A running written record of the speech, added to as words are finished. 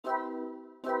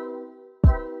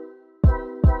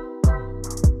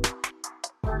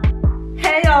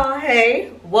y'all.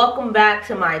 Hey, welcome back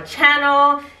to my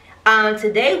channel.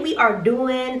 Today we are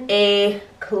doing a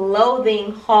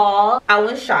clothing haul. I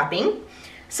went shopping,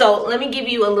 so let me give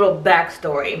you a little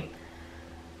backstory.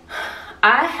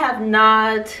 I have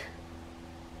not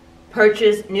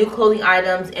purchased new clothing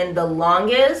items in the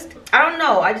longest. I don't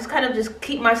know, I just kind of just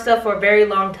keep my stuff for a very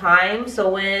long time, so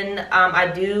when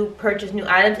I do purchase new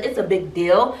items, it's a big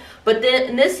deal. But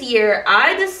then this year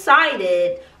I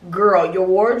decided, girl, your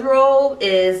wardrobe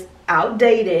is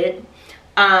outdated.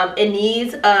 It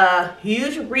needs a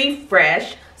huge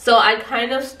refresh, so I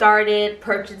kind of started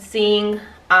purchasing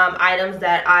items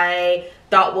that I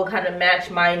thought will kind of match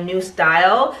my new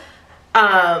style.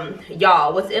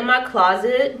 Y'all, what's in my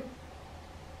closet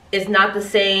is not the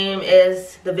same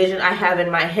as the vision I have in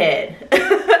my head.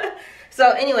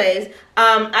 So anyways,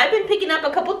 I've been picking up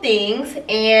a couple things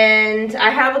and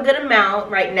I have a good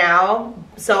amount right now,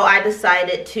 so I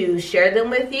decided to share them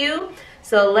with you.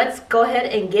 So let's go ahead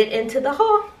and get into the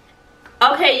haul.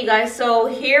 Okay, you guys, so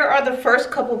here are the first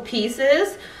couple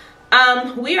pieces.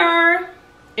 We are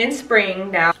in spring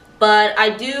now, but I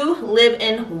do live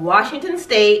in Washington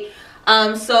State.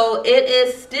 So it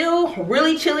is still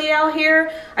really chilly out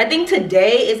here. I think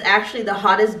today is actually the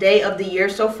hottest day of the year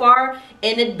so far,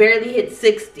 and it barely hit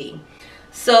 60.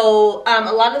 So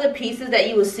a lot of the pieces that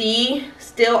you will see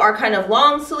still are kind of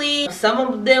long sleeve. Some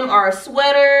of them are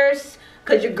sweaters,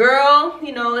 cause your girl,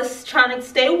 you know, is trying to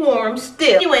stay warm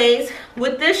still. Anyways,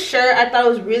 with this shirt, I thought it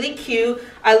was really cute.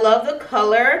 I love the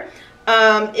color.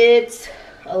 It's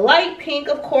a light pink,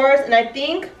 of course, and I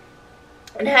think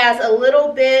it has a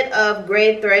little bit of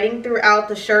gray threading throughout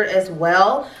the shirt as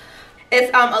well. It's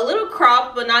a little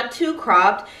cropped, but not too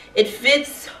cropped. It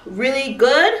fits really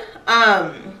good.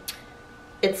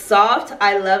 It's soft.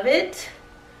 I love it.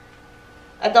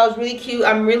 I thought it was really cute.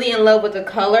 I'm really in love with the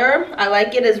color. I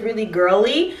like it. It's really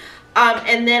girly.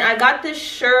 And then I got this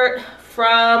shirt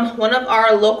from one of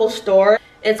our local stores.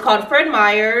 It's called Fred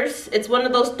Meyer's. It's one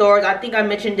of those stores, I think I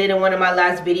mentioned it in one of my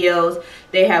last videos.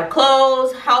 They have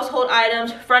clothes, household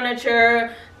items,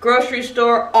 furniture, grocery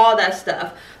store, all that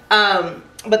stuff.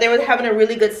 But they were having a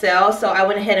really good sale, so I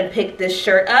went ahead and picked this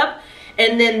shirt up.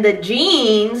 And then the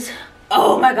jeans,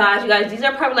 oh my gosh, you guys, these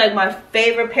are probably like my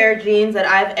favorite pair of jeans that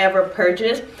I've ever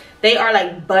purchased. They are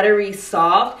like buttery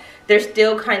soft. They're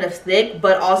still kind of thick,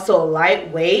 but also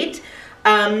lightweight.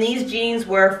 These jeans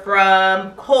were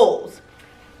from Kohl's.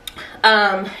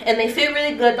 And they fit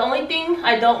really good. The only thing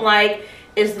I don't like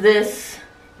is this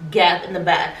gap in the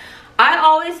back. I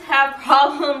always have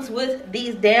problems with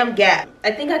these damn gaps.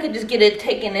 I think I could just get it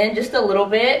taken in just a little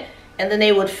bit and then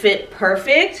they would fit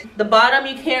perfect. The bottom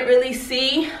you can't really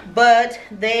see, but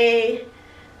they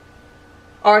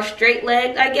are straight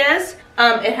legged, I guess.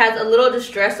 It has a little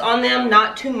distress on them,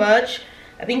 not too much.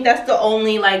 I think that's the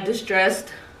only like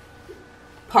distressed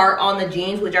part on the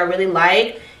jeans, which I really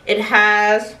like. It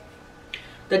has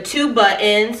the two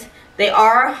buttons. They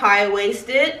are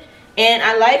high-waisted, and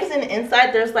I like in the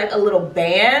inside there's like a little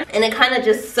band, and it kind of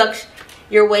just sucks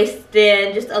your waist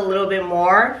in just a little bit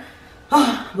more.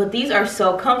 But these are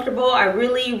so comfortable. I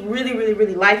really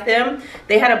like them.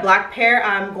 They had a black pair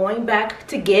I'm going back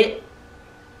to get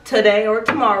today or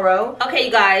tomorrow. Okay,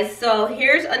 you guys, so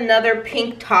here's another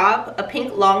pink top, a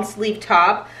pink long sleeve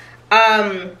top.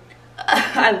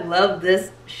 I love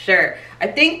this shirt. I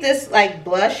think this like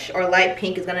blush or light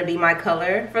pink is gonna be my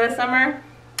color for the summer.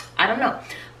 I don't know,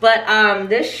 but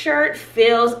this shirt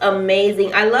feels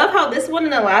amazing. I love how this one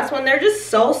and the last one, they're just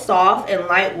so soft and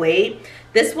lightweight.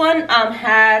 This one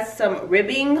has some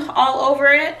ribbing all over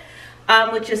it,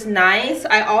 which is nice.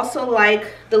 I also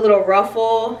like the little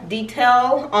ruffle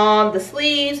detail on the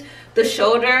sleeves, the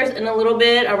shoulders, and a little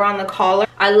bit around the collar.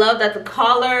 I love that the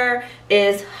collar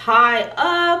is high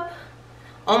up,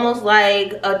 almost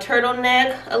like a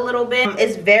turtleneck a little bit.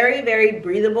 It's very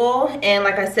breathable and,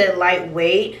 like I said,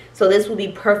 lightweight, so this will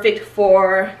be perfect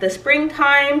for the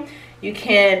springtime. You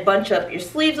can bunch up your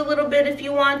sleeves a little bit if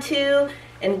you want to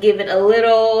and give it a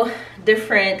little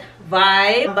different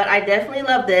vibe. But I definitely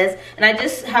love this, and I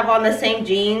just have on the same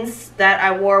jeans that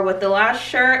I wore with the last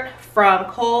shirt from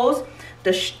Kohl's.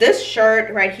 This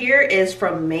shirt right here is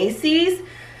from Macy's.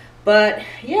 But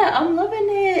yeah, I'm loving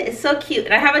it. It's so cute.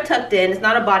 And I have it tucked in. It's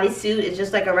not a bodysuit. It's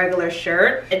just like a regular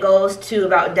shirt. It goes to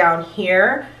about down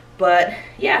here. But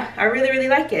yeah, I really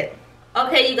like it.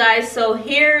 Okay, you guys, so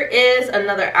here is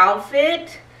another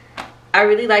outfit. I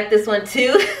really like this one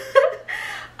too.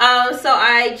 So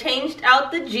I changed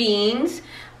out the jeans.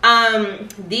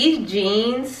 These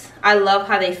jeans, I love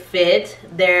how they fit.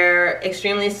 They're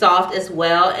extremely soft as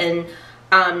well and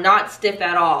not stiff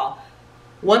at all.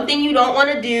 One thing you don't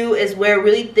want to do is wear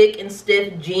really thick and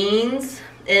stiff jeans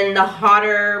in the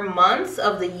hotter months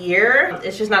of the year,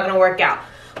 it's just not gonna work out.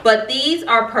 But these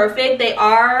are perfect. They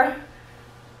are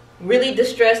really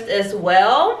distressed as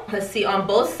well. Let's see, on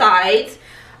both sides.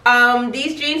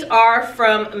 These jeans are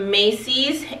from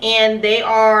Macy's, and they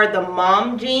are the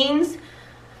mom jeans.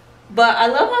 But I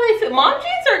love how they fit. Mom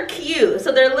jeans are cute.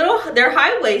 So they're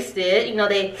high-waisted. You know,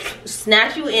 they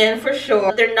snatch you in for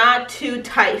sure. They're not too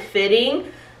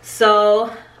tight-fitting.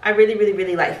 So I really, really,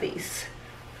 really like these.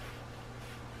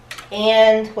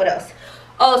 And what else?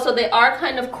 Oh, so they are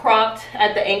kind of cropped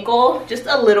at the ankle, just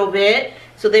a little bit.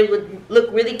 So they would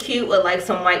look really cute with like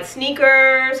some white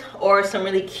sneakers or some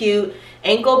really cute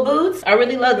ankle boots. I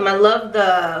really love them. I love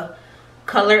the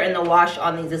color and the wash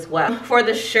on these as well. For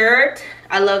the shirt,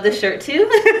 I love this shirt too.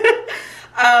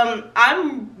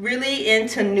 I'm really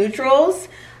into neutrals.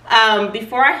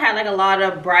 Before I had like a lot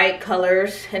of bright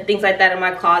colors and things like that in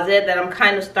my closet that I'm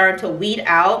kind of starting to weed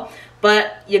out.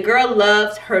 But your girl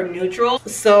loves her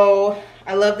neutrals. So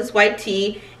I love this white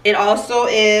tee. It also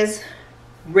is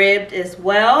ribbed as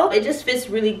well. It just fits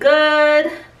really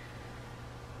good.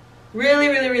 Really,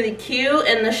 really, really cute.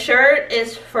 And the shirt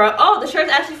is from, oh, the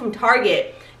shirt's actually from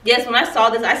Target. Yes, when I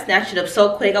saw this, I snatched it up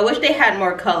so quick. I wish they had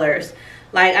more colors.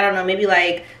 Like, I don't know, maybe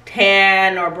like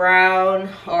tan or brown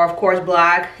or of course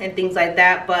black and things like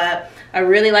that. But I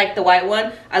really like the white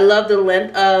one. I love the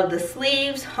length of the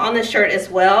sleeves on the shirt as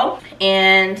well.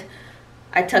 And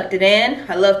I tucked it in.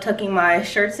 I love tucking my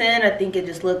shirts in. I think it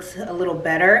just looks a little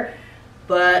better.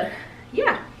 But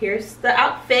yeah, here's the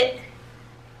outfit.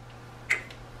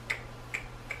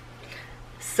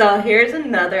 So here's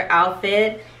another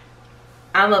outfit.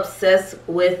 I'm obsessed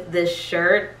with this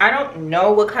shirt. I don't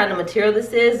know what kind of material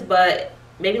this is, but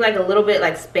maybe like a little bit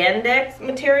like spandex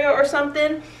material or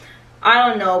something. I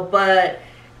don't know, but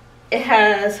it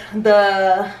has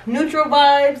the neutral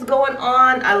vibes going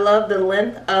on. I love the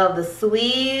length of the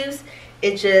sleeves.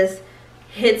 It just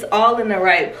hits all in the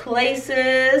right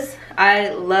places. I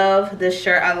love this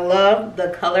shirt. I love the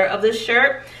color of this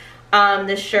shirt.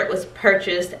 This shirt was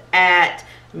purchased at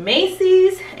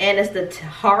Macy's, and it's the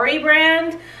Tahari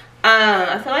brand.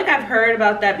 I feel like I've heard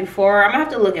about that before. I'm gonna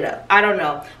have to look it up. I don't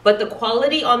know, but the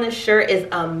quality on this shirt is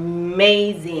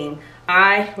amazing.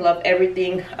 I love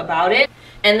everything about it.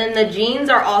 And then the jeans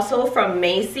are also from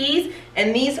Macy's,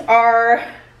 and these are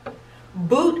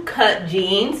boot cut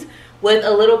jeans with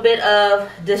a little bit of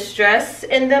distress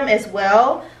in them as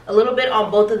well, a little bit on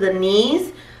both of the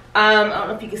knees. I don't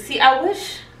know if you can see. I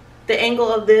wish the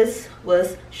angle of this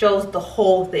shows the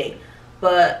whole thing,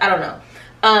 but I don't know.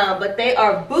 But they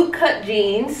are boot cut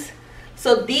jeans.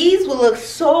 So these will look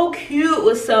so cute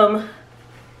with some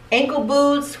ankle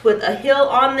boots with a heel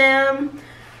on them.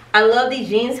 I love these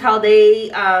jeans, how they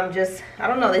just, I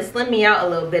don't know, they slim me out a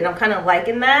little bit. I'm kind of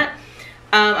liking that.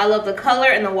 I love the color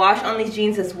and the wash on these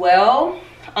jeans as well.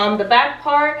 The back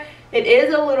part, it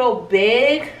is a little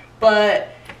big, but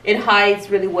it hides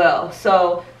really well.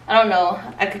 So I don't know,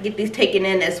 I could get these taken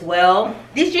in as well.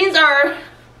 These jeans are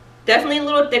definitely a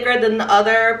little thicker than the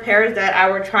other pairs that I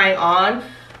were trying on,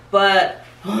 but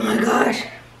oh my gosh,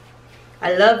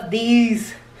 I love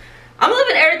these. I'm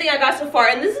loving everything I got so far,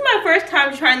 and this is my first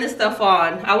time trying this stuff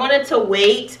on. I wanted to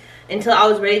wait until I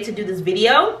was ready to do this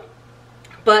video,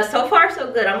 but so far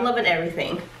so good. I'm loving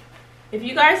everything. If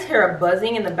you guys hear a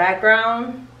buzzing in the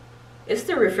background, it's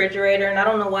the refrigerator, and I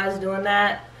don't know why it's doing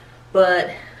that,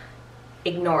 but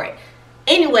ignore it.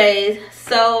 Anyways,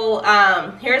 so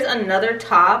here's another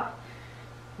top.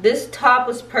 This top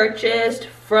was purchased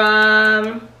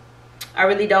from, I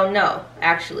really don't know,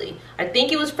 actually. I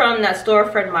think it was from that store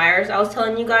Fred Meyer's I was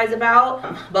telling you guys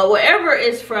about. But wherever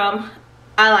it's from,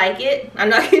 I like it. I'm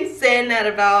not saying that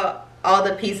about all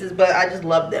the pieces, but I just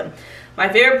love them. My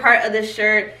favorite part of this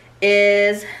shirt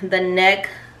is the neck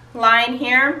line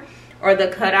here, or the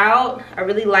cutout. I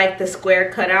really like the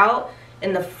square cutout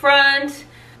in the front.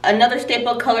 Another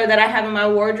staple color that I have in my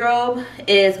wardrobe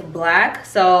is black,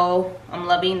 so I'm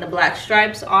loving the black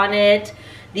stripes on it.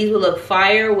 These will look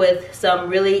fire with some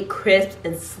really crisp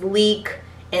and sleek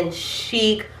and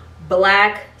chic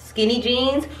black skinny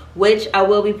jeans, which I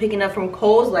will be picking up from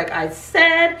Kohl's like I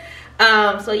said.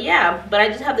 So yeah, but I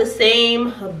just have the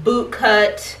same boot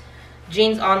cut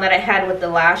jeans on that I had with the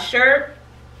last shirt.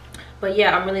 But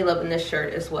yeah, I'm really loving this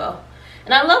shirt as well.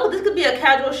 And I love it. This could be a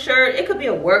casual shirt. It could be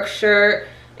a work shirt.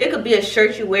 It could be a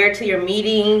shirt you wear to your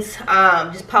meetings.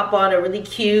 Just pop on a really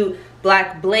cute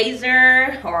black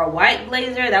blazer or a white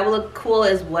blazer. That would look cool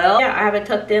as well. Yeah, I have it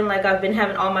tucked in like I've been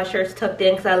having all my shirts tucked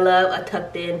in because I love a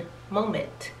tucked in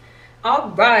moment.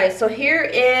 Alright, so here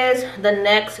is the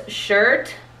next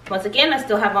shirt. Once again, I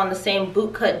still have on the same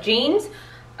boot cut jeans.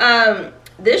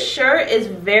 This shirt is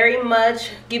very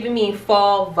much giving me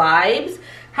fall vibes.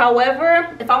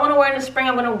 However, if I want to wear it in the spring,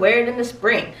 I'm going to wear it in the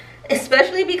spring.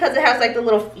 Especially because it has like the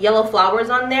little yellow flowers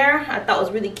on there. I thought it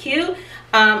was really cute.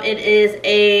 It is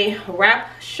a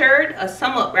wrap shirt, a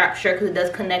somewhat wrap shirt because it does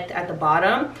connect at the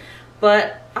bottom.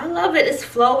 But I love it. It's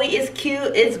flowy, it's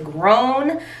cute, it's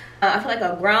grown. I feel like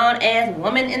a grown-ass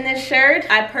woman in this shirt.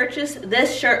 I purchased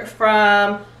this shirt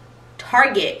from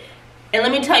Target. And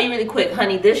let me tell you really quick,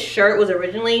 honey, this shirt was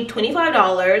originally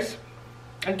 $25,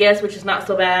 I guess, which is not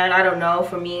so bad. I don't know,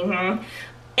 for me.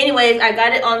 Anyways, I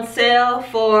got it on sale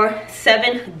for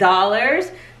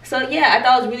 $7. So yeah, I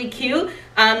thought it was really cute.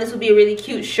 This would be a really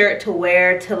cute shirt to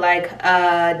wear to like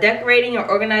decorating or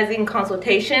organizing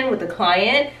consultation with a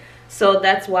client. So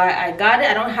that's why I got it.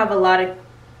 I don't have a lot of,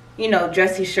 you know,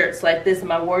 dressy shirts like this in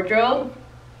my wardrobe.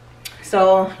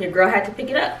 So your girl had to pick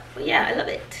it up. But yeah, I love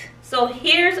it. So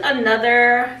here's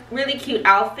another really cute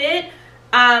outfit.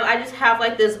 I just have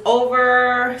like this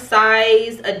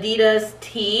oversized Adidas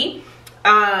tee.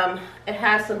 It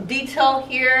has some detail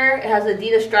here. It has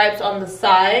Adidas stripes on the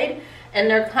side. And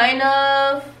they're kind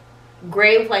of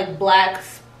gray with like black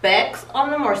specks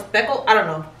on them, or speckle, I don't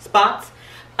know, spots.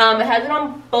 It has it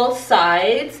on both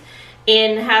sides.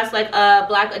 And it has like a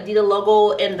black Adidas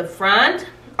logo in the front.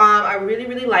 I really,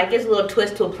 really like it. It's a little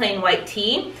twist to a plain white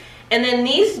tee. And then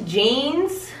these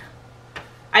jeans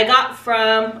I got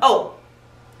from,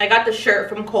 I got the shirt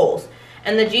from Kohl's.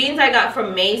 And the jeans I got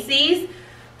from Macy's.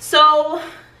 So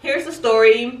here's the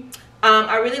story.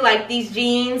 I really like these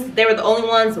jeans. They were the only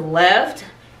ones left.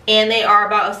 And they are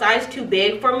about a size too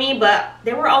big for me. But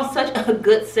they were on such a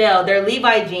good sale. They're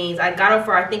Levi jeans. I got them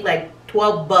for I think like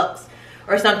 12 bucks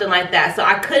or something like that. So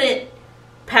I couldn't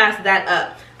pass that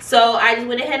up. So I just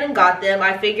went ahead and got them.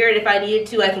 I figured if I needed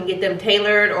to, I can get them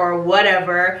tailored or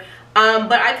whatever.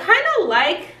 But I kind of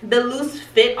like the loose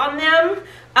fit on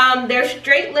them. They're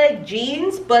straight leg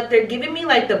jeans, but they're giving me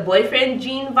like the boyfriend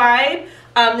jean vibe.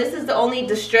 This is the only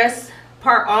distressed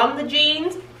part on the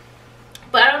jeans.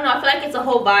 But I don't know, I feel like it's a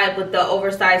whole vibe with the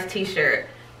oversized t-shirt.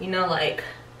 You know, like,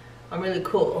 I'm really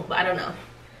cool, but I don't know.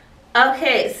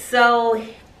 Okay, so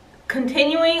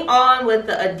continuing on with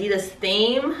the Adidas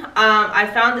theme, I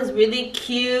found this really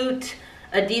cute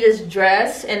Adidas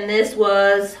dress, and this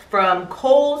was from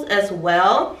Kohl's as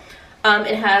well.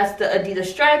 It has the Adidas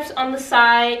stripes on the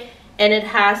side, and it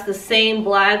has the same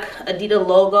black Adidas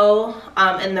logo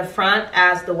in the front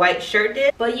as the white shirt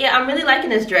did. But yeah, I'm really liking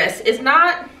this dress. It's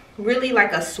not really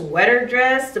like a sweater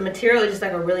dress. The material is just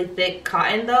like a really thick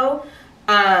cotton though.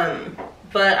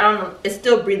 But I don't know, it's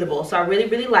still breathable, so I really,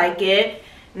 really like it.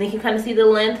 And you can kind of see the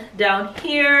length down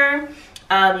here.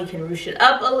 You can ruche it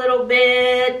up a little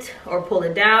bit or pull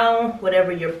it down,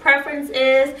 whatever your preference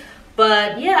is.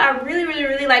 But yeah, I really, really,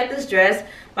 really like this dress.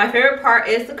 My favorite part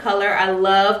is the color. I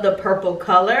love the purple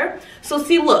color. So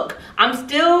see, look, I'm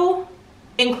still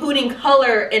including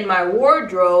color in my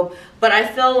wardrobe, but I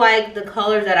feel like the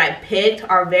colors that I picked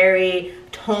are very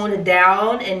toned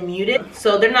down and muted.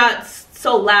 So they're not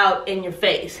so loud in your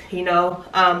face, you know.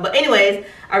 But anyways,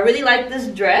 I really like this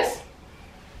dress.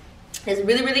 It's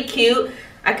really, really cute.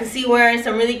 I can see wearing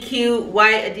some really cute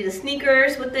white Adidas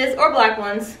sneakers with this, or black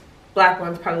ones. Black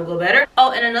ones probably go better.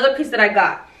 Oh, and another piece that I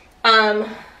got, let's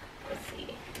see,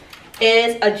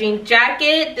 is a jean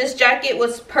jacket. This jacket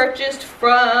was purchased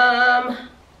from,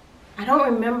 I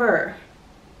don't remember.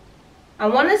 I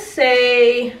want to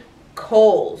say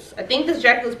Kohl's. I think this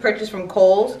jacket was purchased from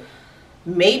Kohl's.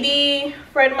 Maybe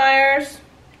Fred Meyer's.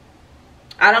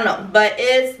 I don't know, but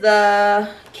it's the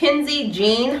Kinsey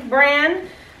jean brand.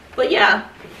 But yeah,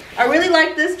 I really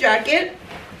like this jacket.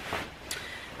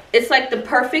 It's like the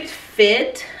perfect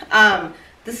fit.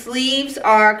 The sleeves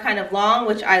are kind of long,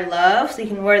 which I love, so you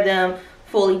can wear them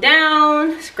fully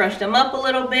down, scrunch them up a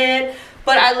little bit.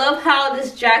 But I love how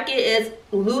this jacket is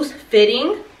loose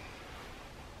fitting.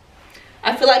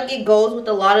 I feel like it goes with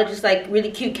a lot of just like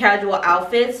really cute casual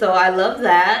outfits, so I love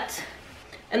that.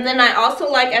 And then I also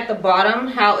like at the bottom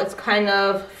how it's kind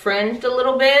of fringed a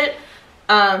little bit.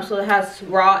 So it has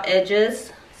raw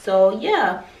edges. So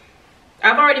yeah,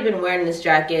 I've already been wearing this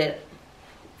jacket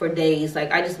for days.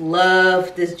 Like, I just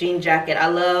love this jean jacket. I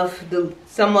love the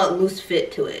somewhat loose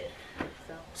fit to it.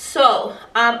 So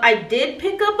I did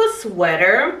pick up a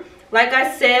sweater. Like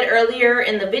I said earlier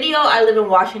in the video, I live in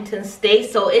Washington State,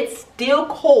 so it's still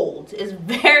cold. It's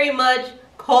very much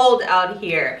cold out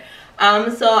here.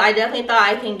 So I definitely thought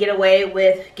I can get away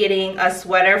with getting a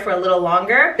sweater for a little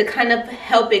longer. To kind of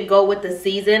help it go with the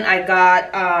season, I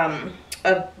got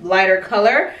a lighter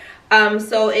color.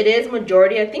 So it is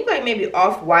majority, I think like maybe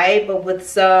off-white, but with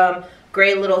some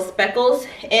gray little speckles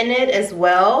in it as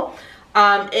well.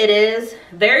 It is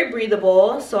very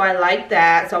breathable, so I like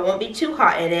that, so I won't be too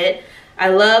hot in it. I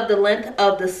love the length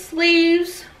of the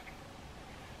sleeves.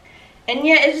 And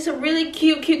yeah, it's just a really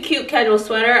cute casual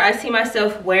sweater. I see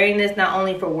myself wearing this not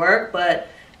only for work, but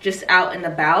just out and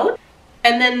about.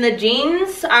 And then the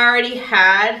jeans I already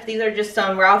had. These are just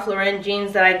some Ralph Lauren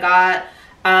jeans that I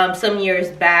got some years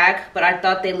back, but I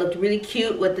thought they looked really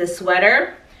cute with this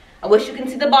sweater. I wish you can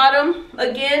see the bottom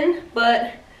again,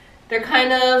 but they're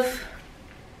kind of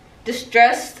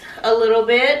distressed a little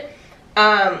bit.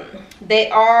 They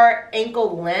are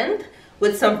ankle length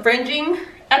with some fringing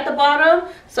at the bottom,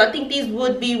 so I think these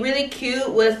would be really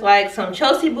cute with like some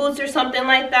Chelsea boots or something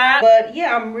like that. But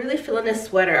yeah, I'm really feeling this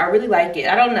sweater. I really like it.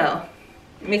 I don't know,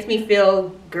 it makes me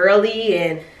feel girly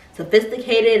and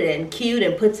sophisticated and cute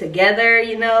and put together,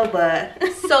 you know. But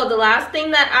so the last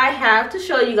thing that I have to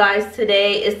show you guys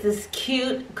today is this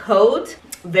cute coat.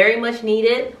 Very much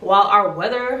needed while our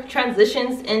weather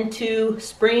transitions into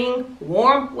spring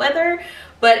warm weather.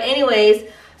 But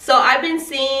anyways, so I've been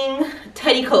seeing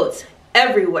teddy coats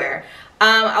everywhere.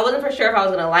 I wasn't for sure if I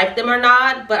was gonna like them or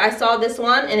not, but I saw this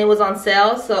one and it was on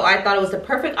sale, so I thought it was the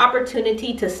perfect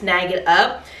opportunity to snag it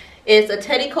up. It's a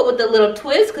teddy coat with a little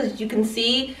twist, because you can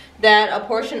see that a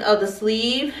portion of the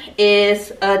sleeve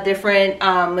is a different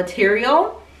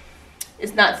material.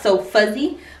 It's not so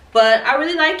fuzzy, but I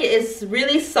really like it. It's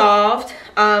really soft.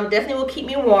 Definitely will keep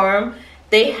me warm.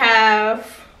 They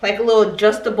have like a little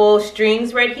adjustable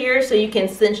strings right here, so you can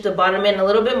cinch the bottom in a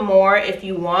little bit more if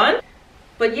you want.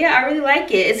 But yeah, I really like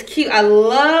it. It's cute. I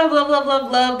love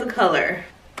the color.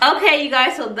 Okay, you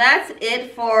guys, so that's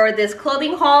it for this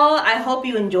clothing haul. I hope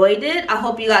you enjoyed it. I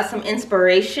hope you got some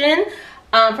inspiration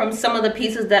from some of the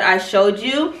pieces that I showed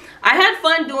you. I had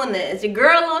fun doing this. Your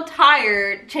girl a little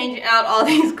tired changing out all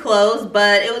these clothes,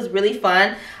 but it was really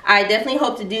fun. I definitely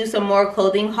hope to do some more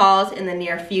clothing hauls in the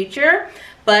near future.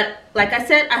 But like I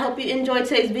said, I hope you enjoyed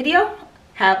today's video.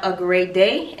 Have a great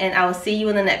day, and I will see you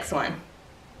in the next one.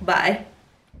 Bye.